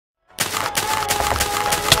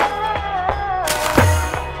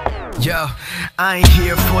Yo, I ain't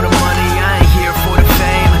here for the money, I ain't here for the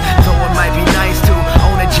fame. Though it might be nice to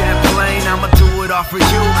own a jet plane, I'ma do it all for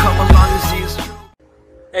you, come along and see it's true.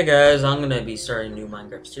 Hey guys, I'm gonna be starting a new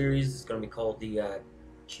Minecraft series. It's gonna be called the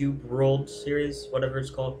Cube World series, whatever it's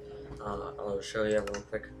called. I'll show you real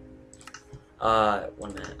quick. 1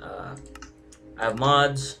 minute. I have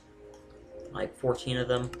mods, like 14 of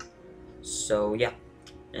them. So yeah,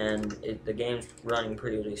 and the game's running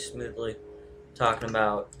pretty smoothly. Talking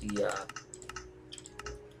about the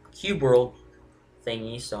Cube World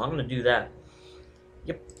thingy, so I'm gonna do that.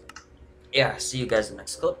 Yep. Yeah. See you guys in the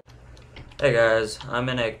next clip. Hey guys, I'm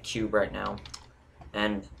in a cube right now,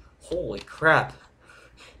 and holy crap,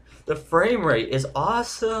 the frame rate is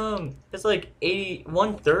awesome. It's like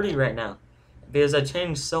 130 right now because I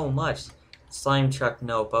changed so much. Slime truck,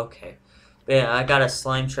 nope, okay. But yeah, I got a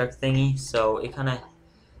slime truck thingy, so it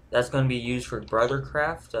that's going to be used for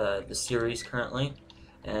Brothercraft, the series currently,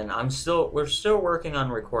 and we're still working on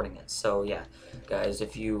recording it. So yeah, guys,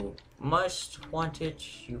 if you must want it,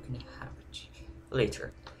 you can have it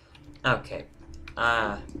later. Okay.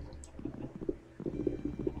 Alright.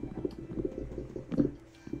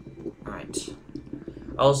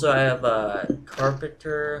 Also, I have a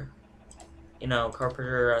carpenter,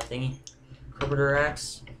 carpenter thingy, carpenter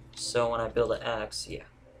axe. So when I build an axe, yeah.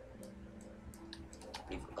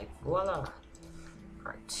 Like, voila.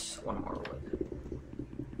 Alright, one more wood.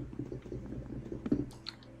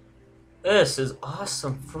 This is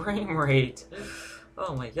awesome frame rate.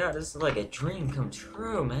 Oh my god, this is like a dream come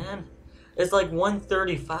true, man. It's like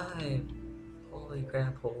 135. Holy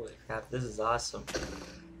crap, this is awesome.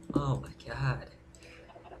 Oh my god.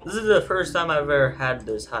 This is the first time I've ever had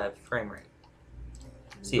this high frame rate.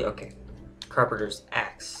 See, okay. Carpenter's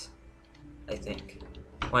axe, I think.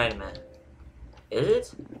 Wait a minute. Is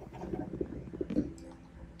it?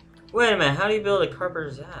 Wait a minute, how do you build a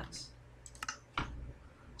carpenter's axe?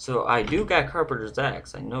 So I do got carpenter's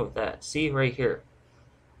axe, I know that. See, right here.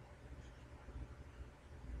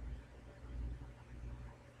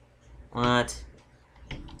 What?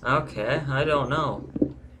 Okay, I don't know.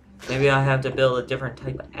 Maybe I have to build a different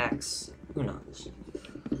type of axe. Who knows?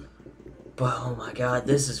 But oh my god,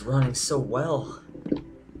 this is running so well.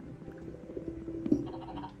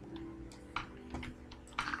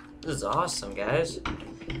 This is awesome, guys.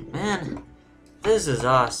 Man, this is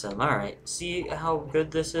awesome. Alright, see how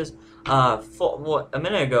good this is? A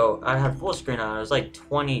minute ago, I had full screen on. It was like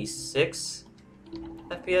 26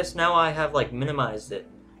 FPS. Now I have like minimized it.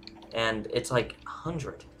 And it's like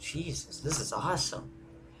 100. Jesus, this is awesome.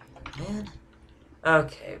 Man.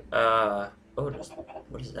 Okay, what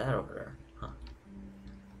is that over there? Huh.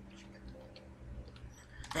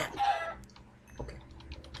 Okay.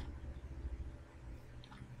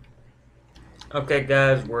 Okay,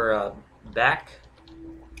 guys, we're back.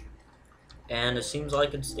 And it seems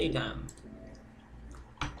like it's daytime.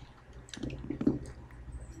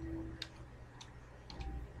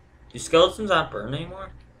 Do skeletons not burn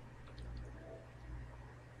anymore?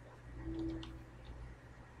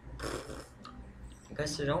 I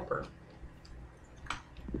guess they don't burn.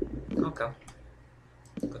 Okay.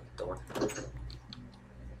 Good door.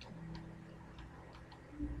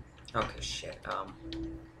 Okay, shit.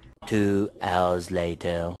 2 hours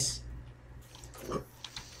later.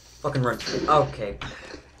 Fucking run. Okay.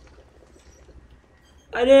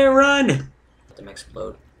 I didn't run! Let them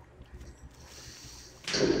explode.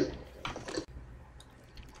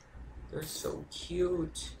 They're so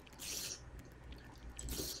cute.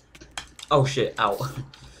 Oh shit, ow.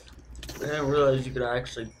 I didn't realize you could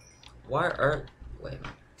actually... Wait a minute.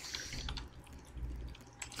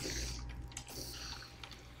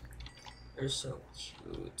 They're so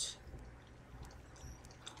cute.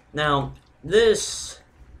 Now, this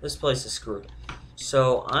place is screwed.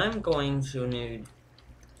 So, I'm going to need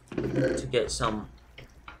to get some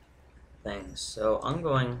things. So, I'm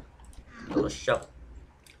going to build a shovel.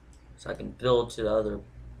 So I can build to the other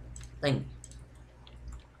thing.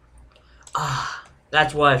 Ah,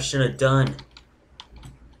 that's what I should have done.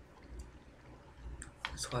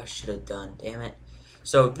 That's what I should have done, damn it.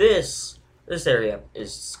 So this area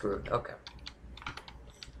is screwed. Okay.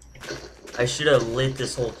 I should have lit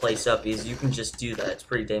this whole place up because you can just do that. It's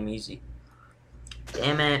pretty damn easy.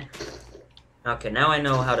 Damn it. Okay, now I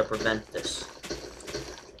know how to prevent this.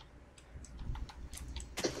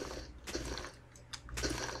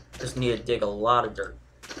 Just need to dig a lot of dirt.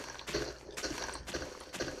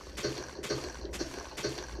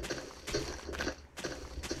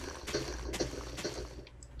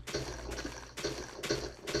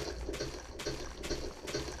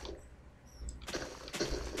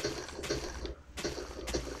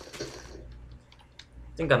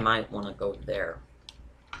 I think I might want to go there.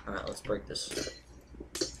 Alright, let's break this.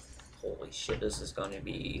 Holy shit, this is going to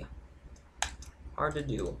be hard to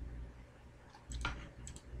do.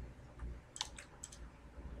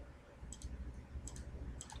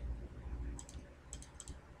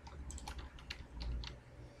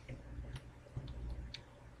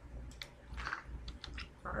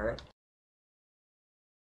 Alright.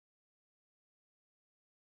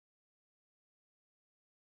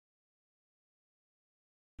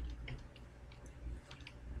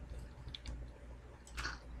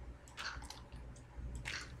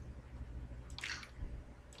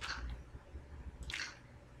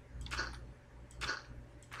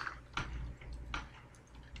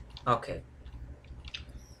 Okay.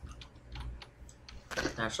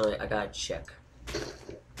 Actually, I gotta check.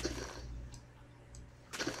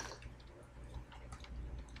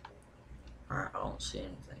 Alright, I don't see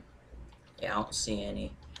anything. Yeah, I don't see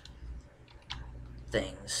any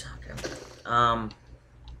things. Okay.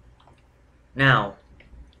 Now,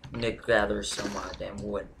 Nick gathers some damn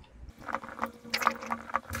wood.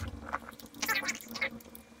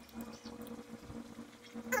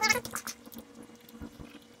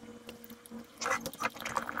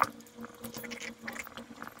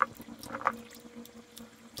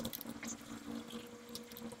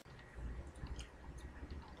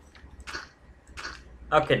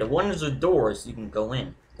 Okay, the ones with doors, you can go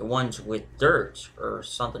in. The ones with dirt or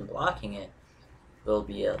something blocking it will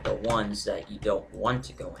be the ones that you don't want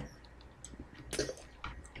to go in.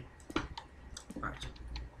 Alright.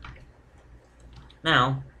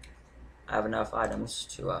 Now, I have enough items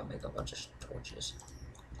to make a bunch of torches.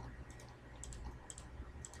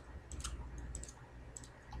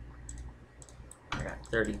 I got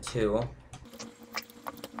 32.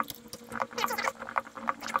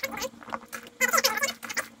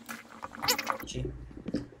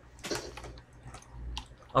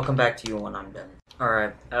 I'll come back to you when I'm done.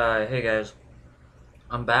 Alright, hey guys.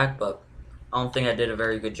 I'm back, but I don't think I did a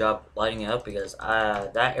very good job lighting it up because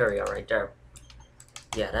that area right there,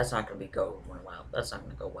 yeah, that's not gonna be going well. That's not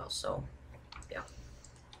gonna go well, so yeah.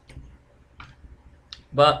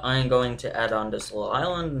 But I'm going to add on this little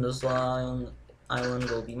island, and this little island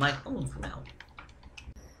will be my home for now.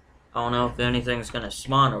 I don't know if anything's gonna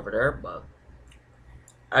spawn over there, but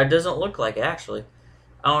it doesn't look like it, actually.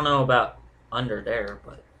 I don't know about under there,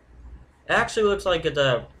 but it actually looks like it,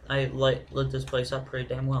 I lit this place up pretty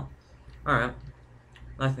damn well. Alright.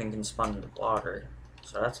 Nothing can spawn in the water,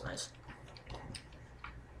 so that's nice.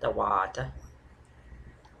 The water.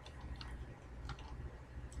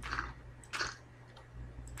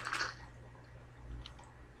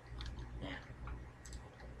 Yeah.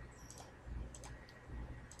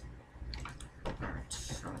 Alright,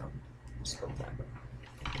 let's go back.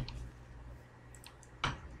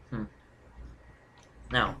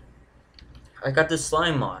 Now, I got this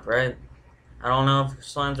slime mod, right? I don't know if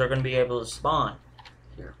slimes are going to be able to spawn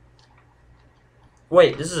here.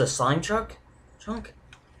 Wait, this is a slime chunk?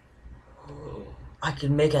 I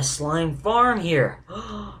can make a slime farm here.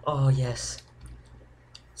 Oh, yes.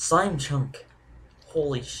 Slime chunk.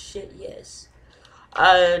 Holy shit, yes.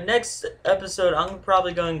 Next episode, I'm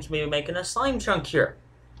probably going to be making a slime chunk here.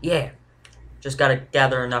 Yeah. Just gotta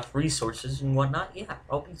gather enough resources and whatnot. Yeah,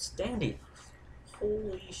 I'll be standing.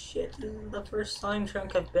 Holy shit, this is the first slime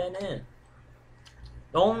chunk I've been in.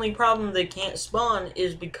 The only problem they can't spawn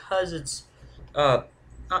is because it's,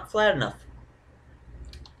 not flat enough.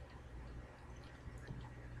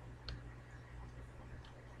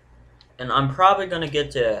 And I'm probably gonna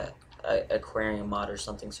get to an aquarium mod or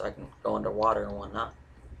something so I can go underwater and whatnot.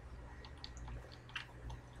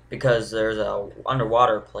 Because there's a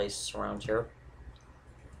underwater place around here.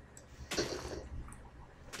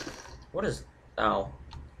 What is... Oh.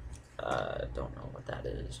 Don't know what that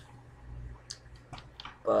is.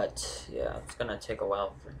 But, yeah, it's gonna take a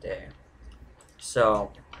while for day.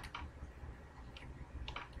 So...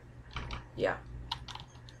 yeah.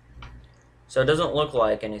 So it doesn't look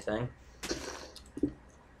like anything.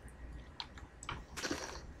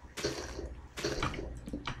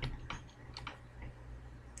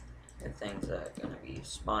 And things that are gonna be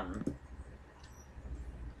spawning.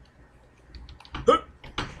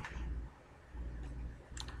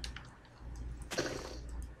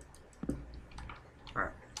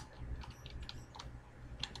 Alright.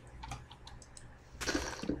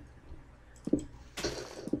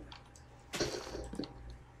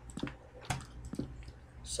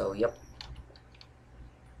 So, yep.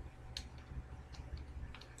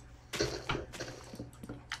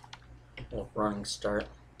 Little running start.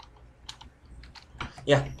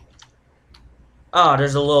 Yeah. Oh,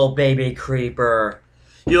 there's a little baby creeper.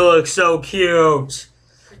 You look so cute.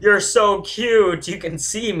 You're so cute. You can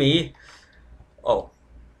see me. Oh.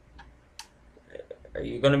 Are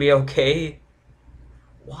you gonna be okay?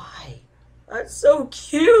 Why? That's so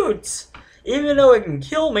cute. Even though it can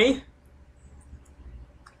kill me.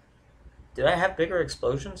 Did I have bigger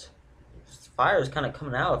explosions? Fire is kind of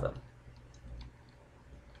coming out of him.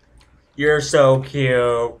 You're so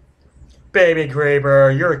cute. Baby Creeper,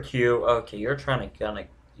 you're cute. Okay, you're trying to get me.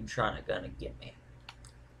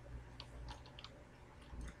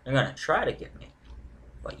 You're gonna try to get me,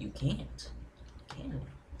 but you can't. Can you?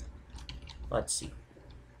 Let's see.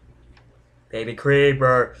 Baby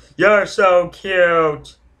Creeper, you're so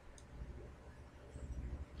cute.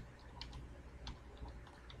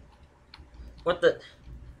 What the?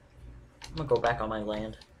 I'm gonna go back on my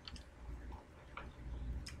land.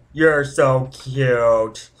 You're so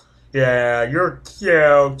cute. Yeah, you're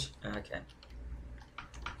cute. Okay.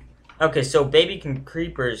 Okay, so baby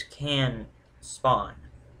creepers can spawn.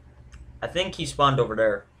 I think he spawned over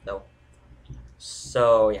there, though.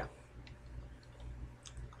 So, yeah.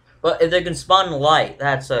 But if they can spawn in light,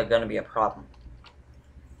 that's gonna be a problem.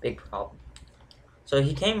 Big problem. So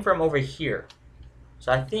he came from over here.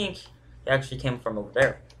 So I think he actually came from over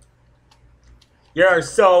there. You're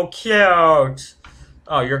so cute!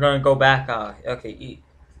 Oh, you're gonna go back, okay, eat.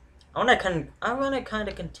 I wanna kind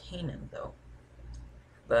of contain him, though.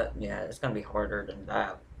 But, yeah, it's gonna be harder than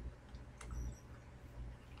that.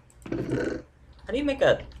 How do you make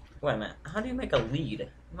a... Wait a minute. How do you make a lead?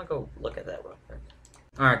 I'm gonna go look at that real quick.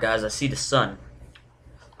 Alright, guys, I see the sun.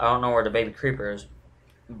 I don't know where the baby creeper is,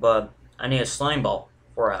 but I need a slime ball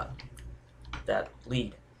for that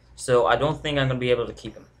lead. So I don't think I'm gonna be able to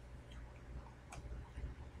keep him.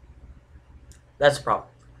 That's a problem.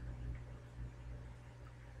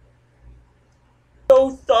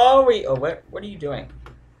 So sorry! Oh, what are you doing?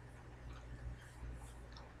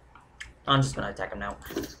 I'm just gonna attack him now.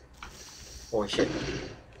 Holy shit.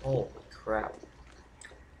 Holy crap.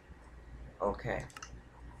 Okay.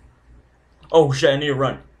 Oh shit, I need to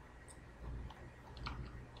run.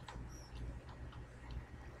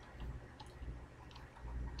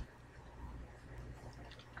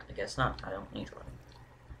 I guess not. I don't need to run.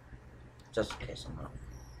 Just in case I'm wrong.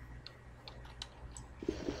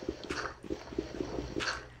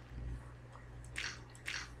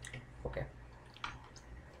 Okay.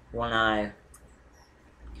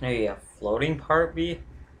 Can a floating part be?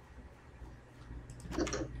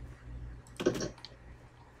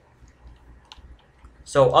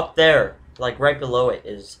 So up there, like right below it,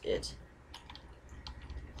 is it.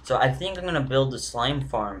 So I think I'm gonna build the slime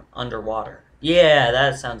farm underwater. Yeah,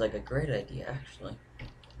 that sounds like a great idea, actually.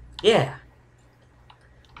 Yeah.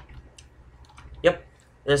 Yep.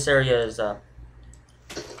 This area is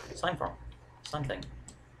slime farm. Something.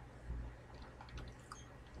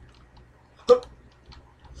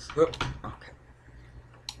 Okay.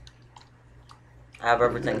 I have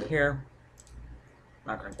everything here.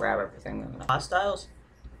 I'm not gonna grab everything. Hostiles?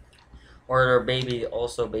 Or are baby,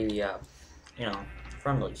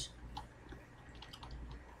 friendlies?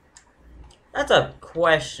 That's a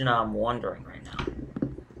question I'm wondering right now.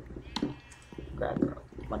 Grab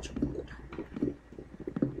a bunch of wood.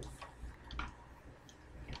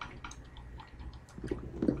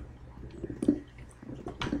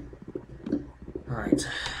 Alright.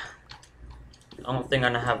 I don't think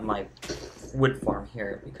I'm gonna have my wood farm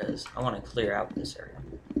here because I want to clear out this area.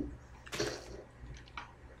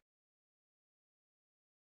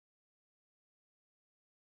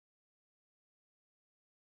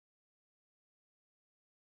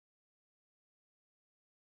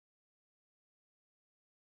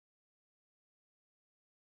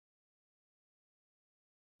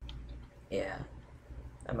 Yeah,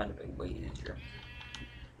 that might have been way easier.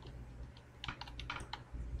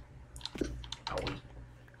 Owie.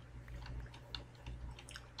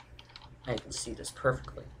 I can see this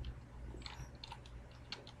perfectly.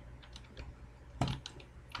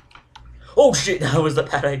 Oh shit, that was a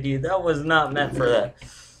bad idea. That was not meant for that.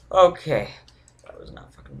 Okay. That was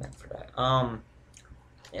not fucking meant for that.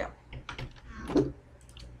 Yeah.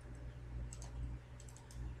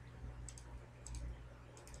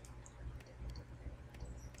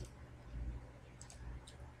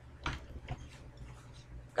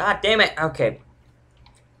 God damn it. Okay.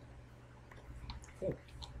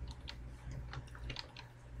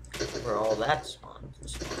 Where all that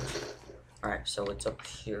spawns. Alright, so it's up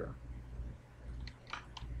here.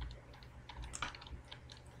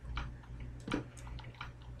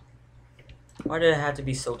 Why did it have to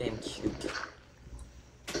be so damn cute?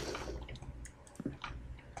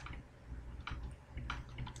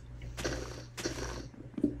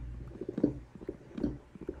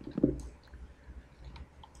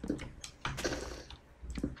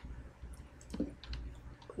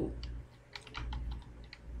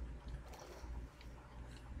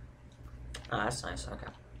 That's nice, okay.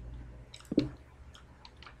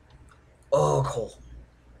 Oh, coal.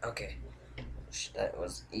 Okay. That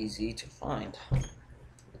was easy to find.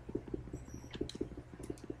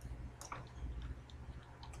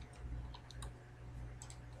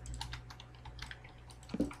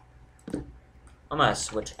 I'm gonna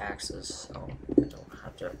switch axes so I don't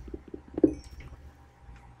have to.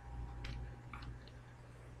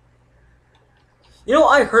 You know,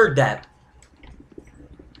 I heard that.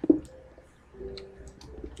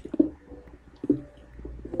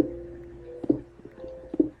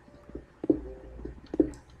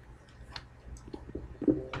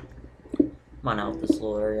 Come on out this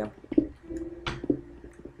little area.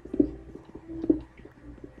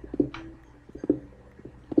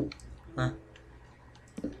 Huh?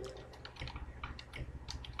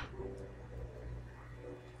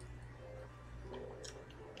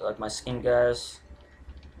 You like my skin, guys?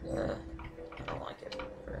 I don't like it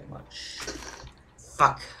very much.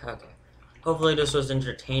 Fuck. Okay. Hopefully this was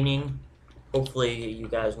entertaining. Hopefully you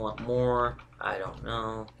guys want more. I don't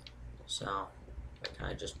know. So, can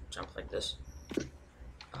I just jump like this?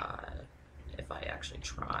 If I actually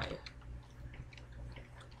try.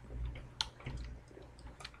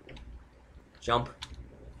 Jump.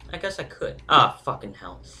 I guess I could. Ah, fucking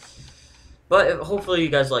hell. But hopefully you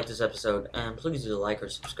guys liked this episode, and please do like or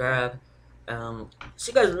subscribe.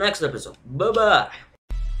 See you guys in the next episode. Bye-bye.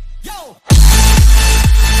 Yo!